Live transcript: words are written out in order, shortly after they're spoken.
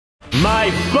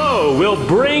My bow will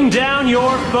bring down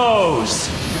your foes!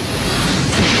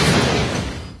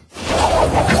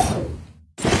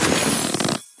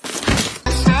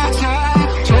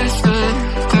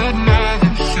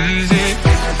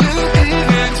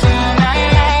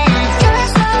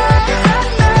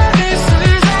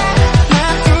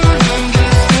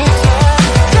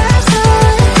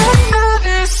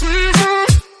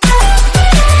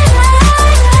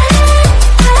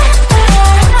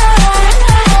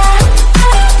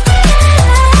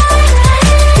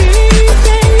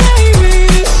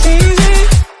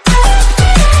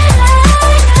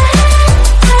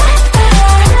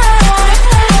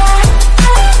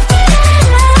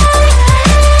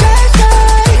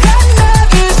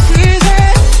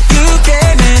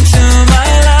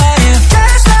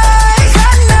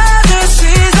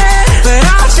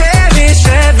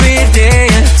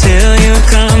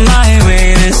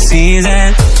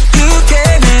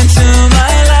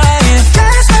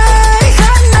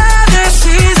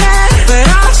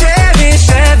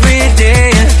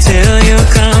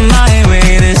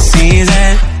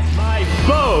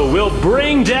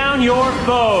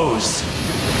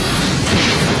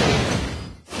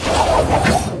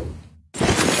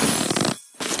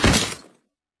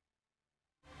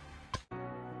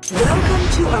 Welcome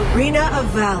to Arena of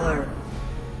Valor.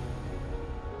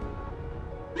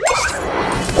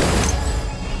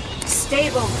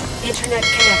 Stable internet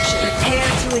connection. Prepare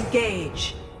to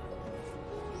engage.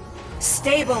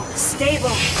 Stable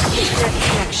internet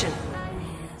connection.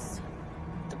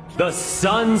 The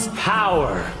sun's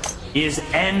power is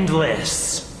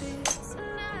endless.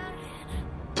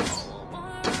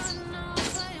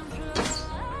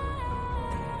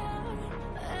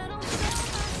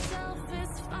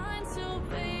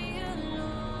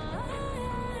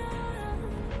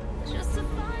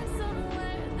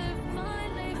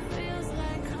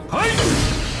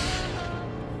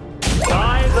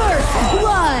 First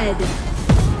blood!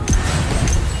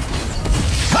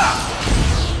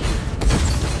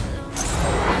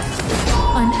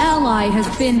 An ally has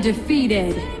been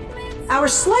defeated. Our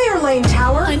Slayer Lane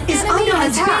tower is under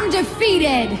has attack. been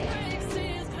defeated.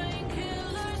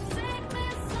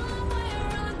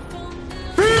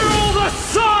 Feel the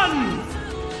sun!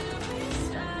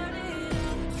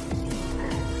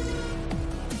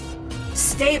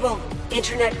 Stable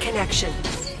internet connection.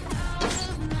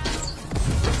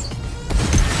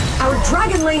 Our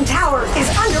Dragon Lane tower is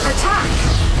under attack.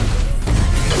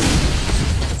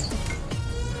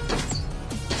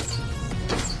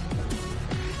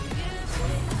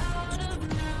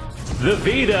 The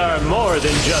Vita are more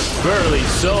than just burly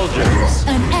soldiers.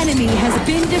 An enemy has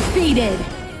been defeated.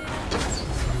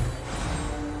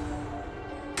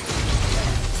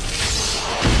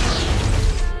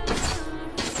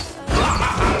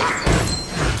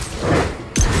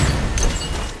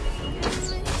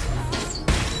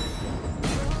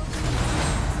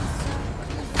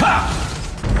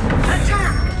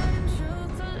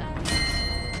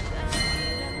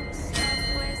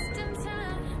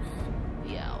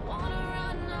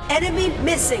 Enemy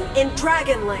missing in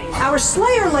Dragon Lane. Our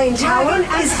Slayer Lane tower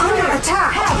is under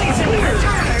attack.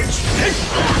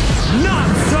 Not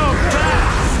so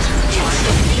fast!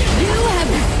 You have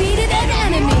defeated an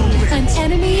enemy. An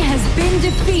enemy has been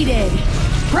defeated.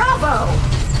 Bravo!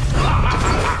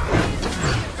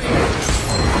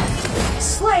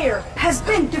 Slayer has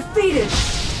been defeated.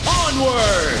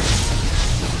 Onward!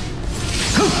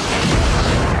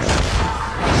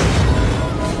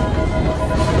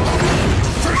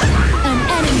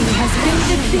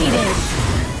 Defeated.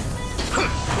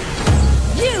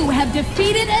 You have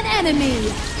defeated an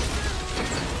enemy.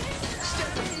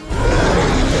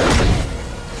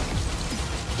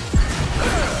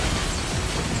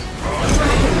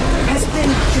 Has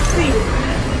been defeated.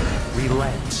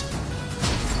 Relent.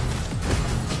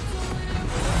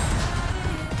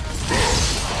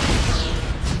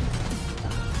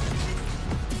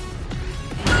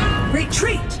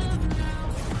 Retreat.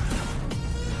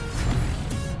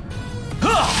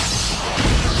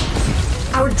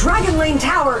 Our Dragon Lane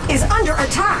tower is under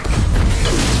attack.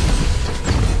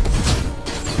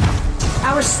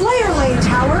 Our Slayer Lane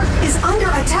tower is under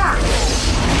attack.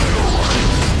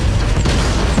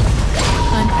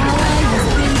 An ally has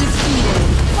been defeated.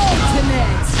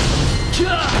 Ultimate.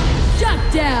 Shut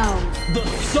down. The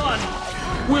sun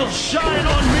will shine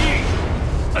on me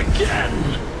again.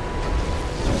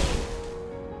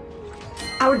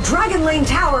 Our Dragon Lane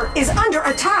tower is under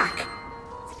attack.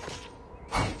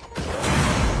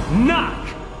 Knock!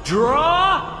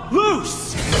 Draw!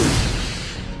 Loose!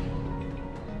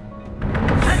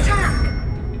 Attack!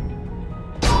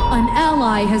 An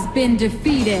ally has been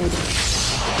defeated.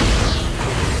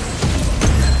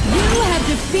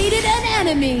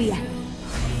 enemy!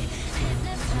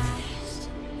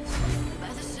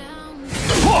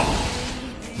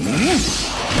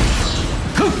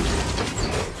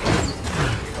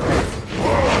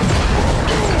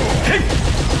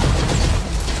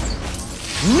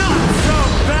 Not so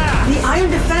fast! The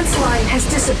iron defense line has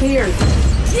disappeared.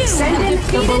 You Send have in the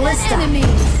defeated ballista. an enemy!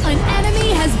 An enemy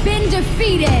has been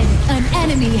defeated! An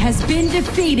enemy has been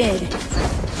defeated!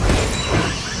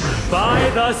 By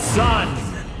the sun!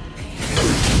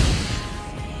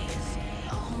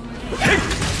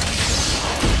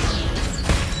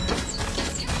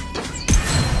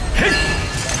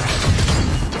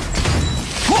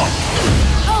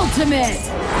 Ultimate!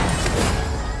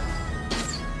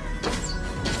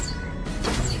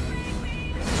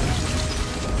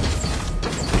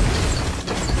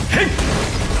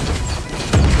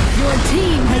 Your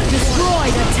team has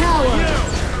destroyed a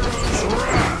tower!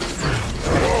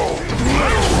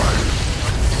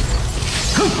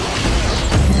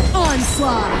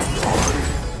 Onslaught!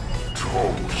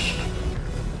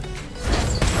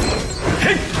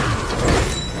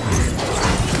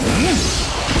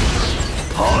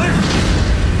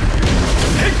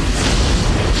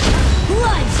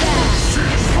 Bloodbath!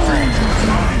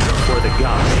 For the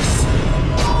gods.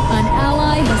 An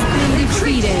ally has been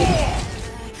defeated.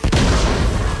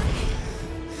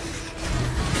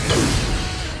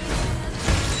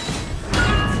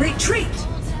 Retreat!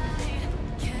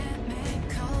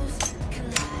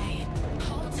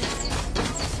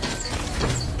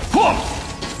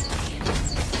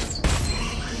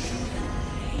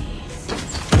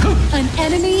 An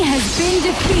enemy has been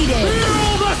defeated.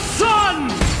 Feel the sun!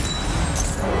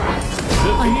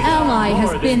 An ally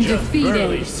has More been than just defeated.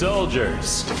 burly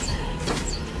soldiers.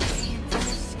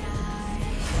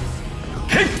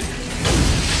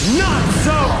 Not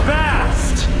so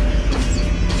fast!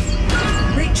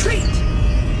 Retreat!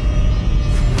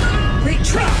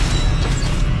 Retreat!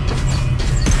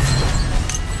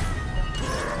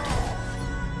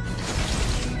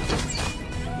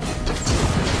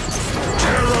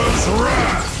 Terra's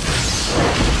wrath!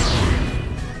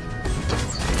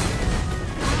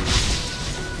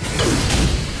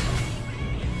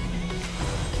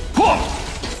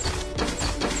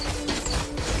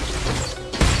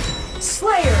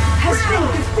 Slayer has been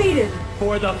defeated.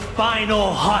 For the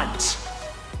final hunt!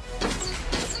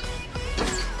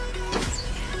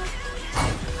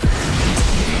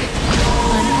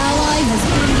 An ally has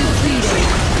been defeated.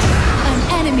 An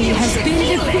enemy has been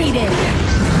defeated.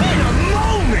 In a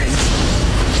moment!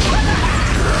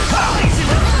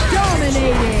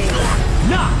 Dominating.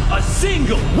 Not a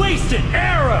single wasted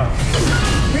arrow!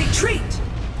 Retreat!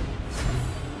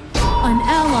 An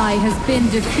ally has been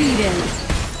defeated.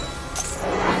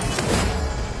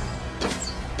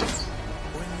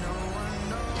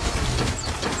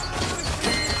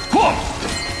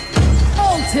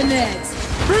 Ultimate.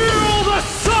 Feel the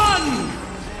sun!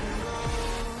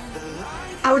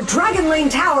 Our Dragon Lane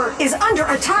tower is under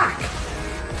attack.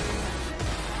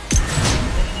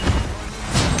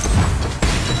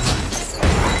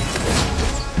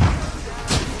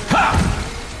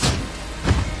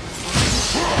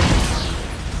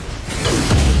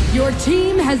 Your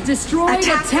team has destroyed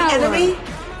Attack a the tower. enemy.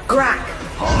 Grack.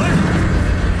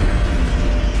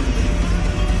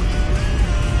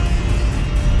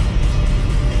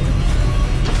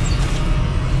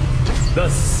 The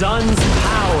sun's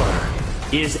power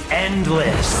is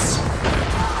endless.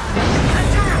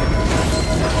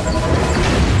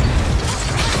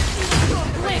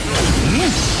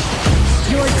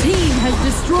 Your team has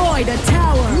destroyed a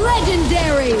tower.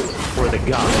 Legendary. For the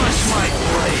gods. Watch my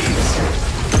blades!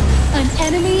 An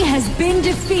enemy has been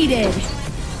defeated.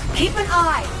 Keep an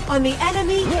eye on the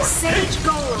enemy Sage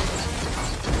Golem.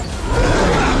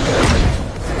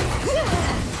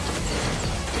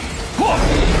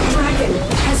 Dragon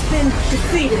has been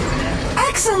defeated.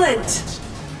 Excellent!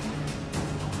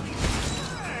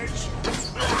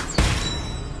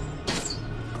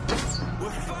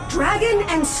 Dragon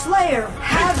and Slayer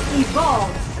have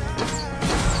evolved.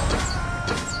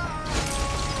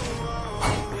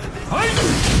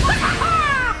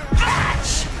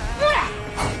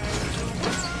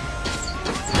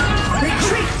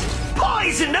 Retreat!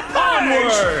 Poison the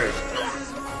onward!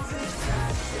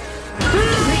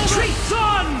 Retreat!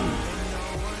 Sun!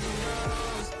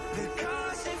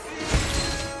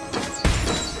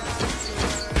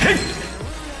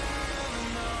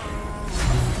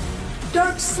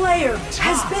 Dark Slayer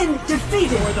has been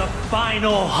defeated. For the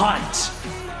final hunt!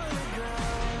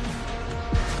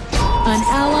 An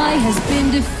ally has been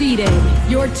defeated.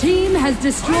 Your team has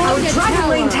destroyed Our a Dragon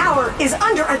Lane tower. tower is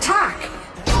under attack.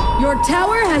 Your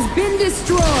tower has been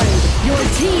destroyed. Your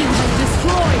team has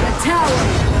destroyed a tower.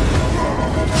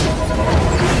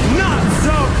 Not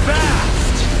so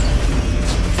fast!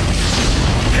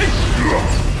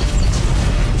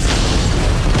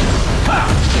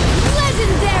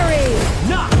 Legendary!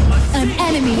 Not An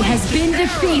enemy has been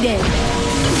defeated.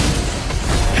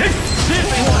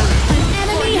 An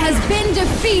enemy has been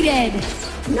defeated.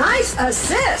 Nice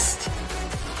assist!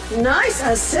 Nice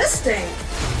assisting!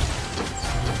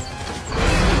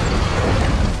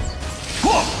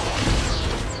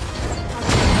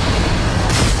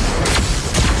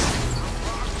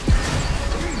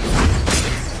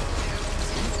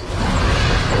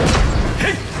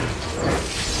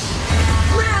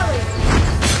 Rally!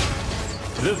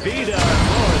 The Vita are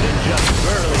more than just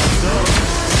burly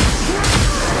soldiers.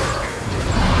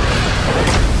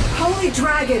 Holy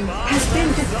Dragon has been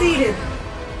defeated.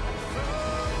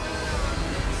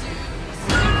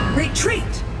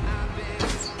 Retreat!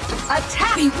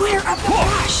 Attack! Beware of the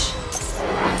rush!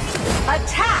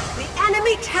 Attack the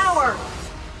enemy tower!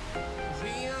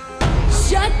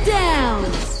 Shut down.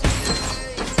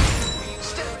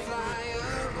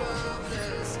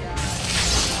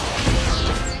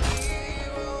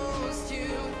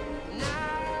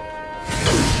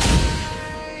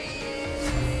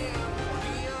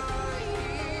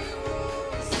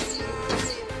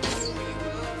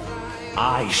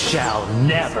 I shall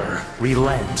never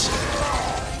relent.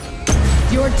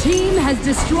 Your team has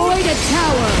destroyed a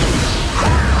tower.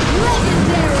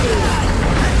 Legendary.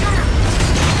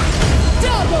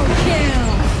 Double kill.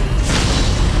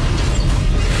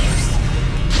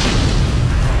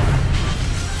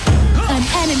 An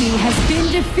enemy has been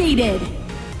defeated.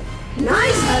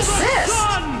 Nice assist!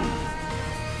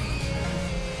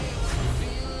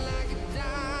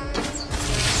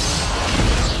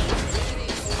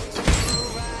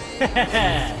 Enemy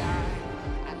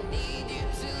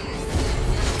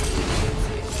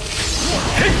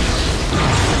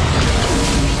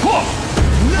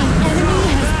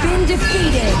has been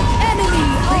defeated. Enemy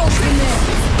ultimate.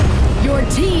 Your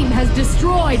team has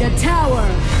destroyed a tower.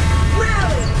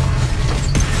 Rally!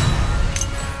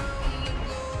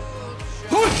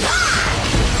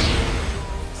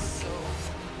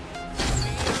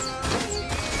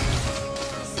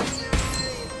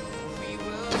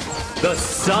 The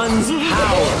sun's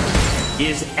power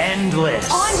is endless.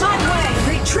 On my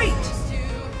way! Retreat!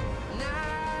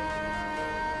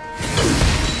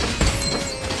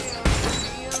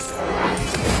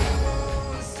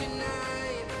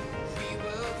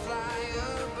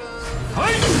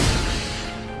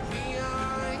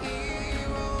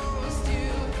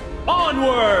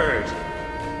 Onward!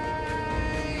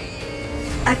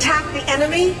 Attack the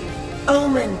enemy?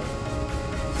 Omen.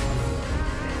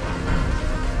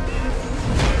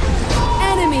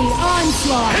 Enemy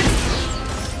onslaught.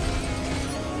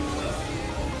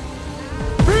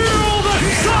 Feel the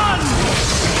sun!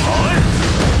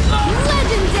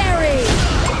 Legendary.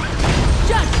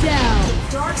 Shut down.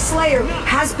 Dark Slayer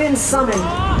has been summoned.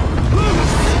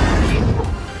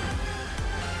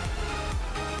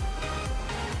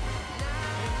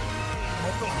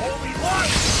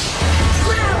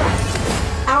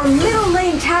 Our middle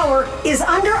lane tower is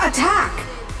under attack.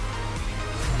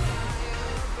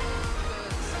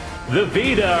 The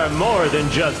Vita are more than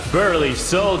just burly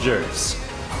soldiers.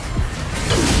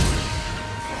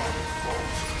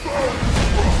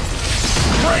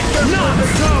 Not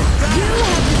so You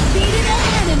have defeated an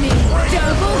enemy.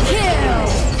 Double kill.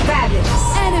 Fabulous.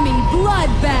 Enemy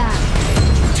bloodbath.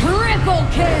 Triple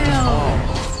kill.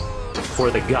 for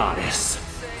the goddess.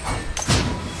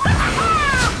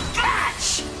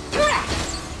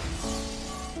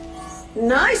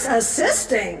 Nice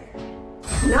assisting.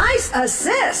 Nice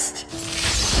assist.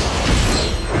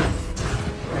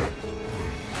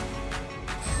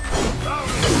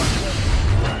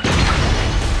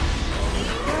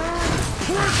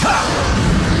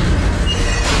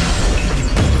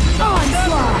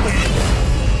 Onslaught.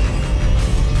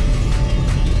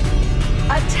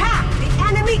 Attack the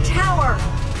enemy tower.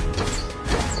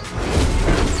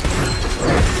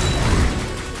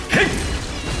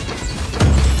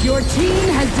 Your team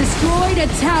has destroyed a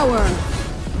tower.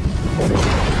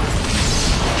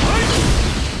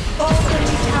 All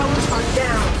enemy towers are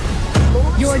down.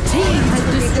 Your team has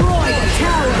destroyed a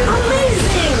tower.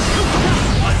 Amazing!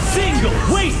 A single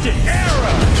wasted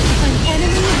arrow! An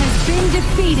enemy has been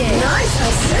defeated. Nice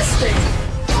assisting.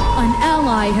 An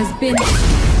ally has been...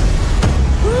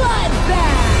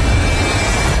 Bloodbath!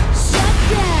 Shut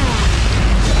down!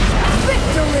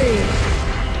 Victory!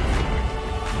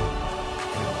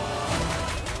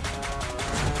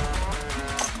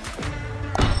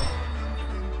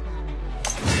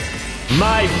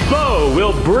 My bow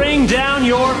will bring down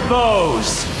your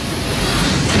foes.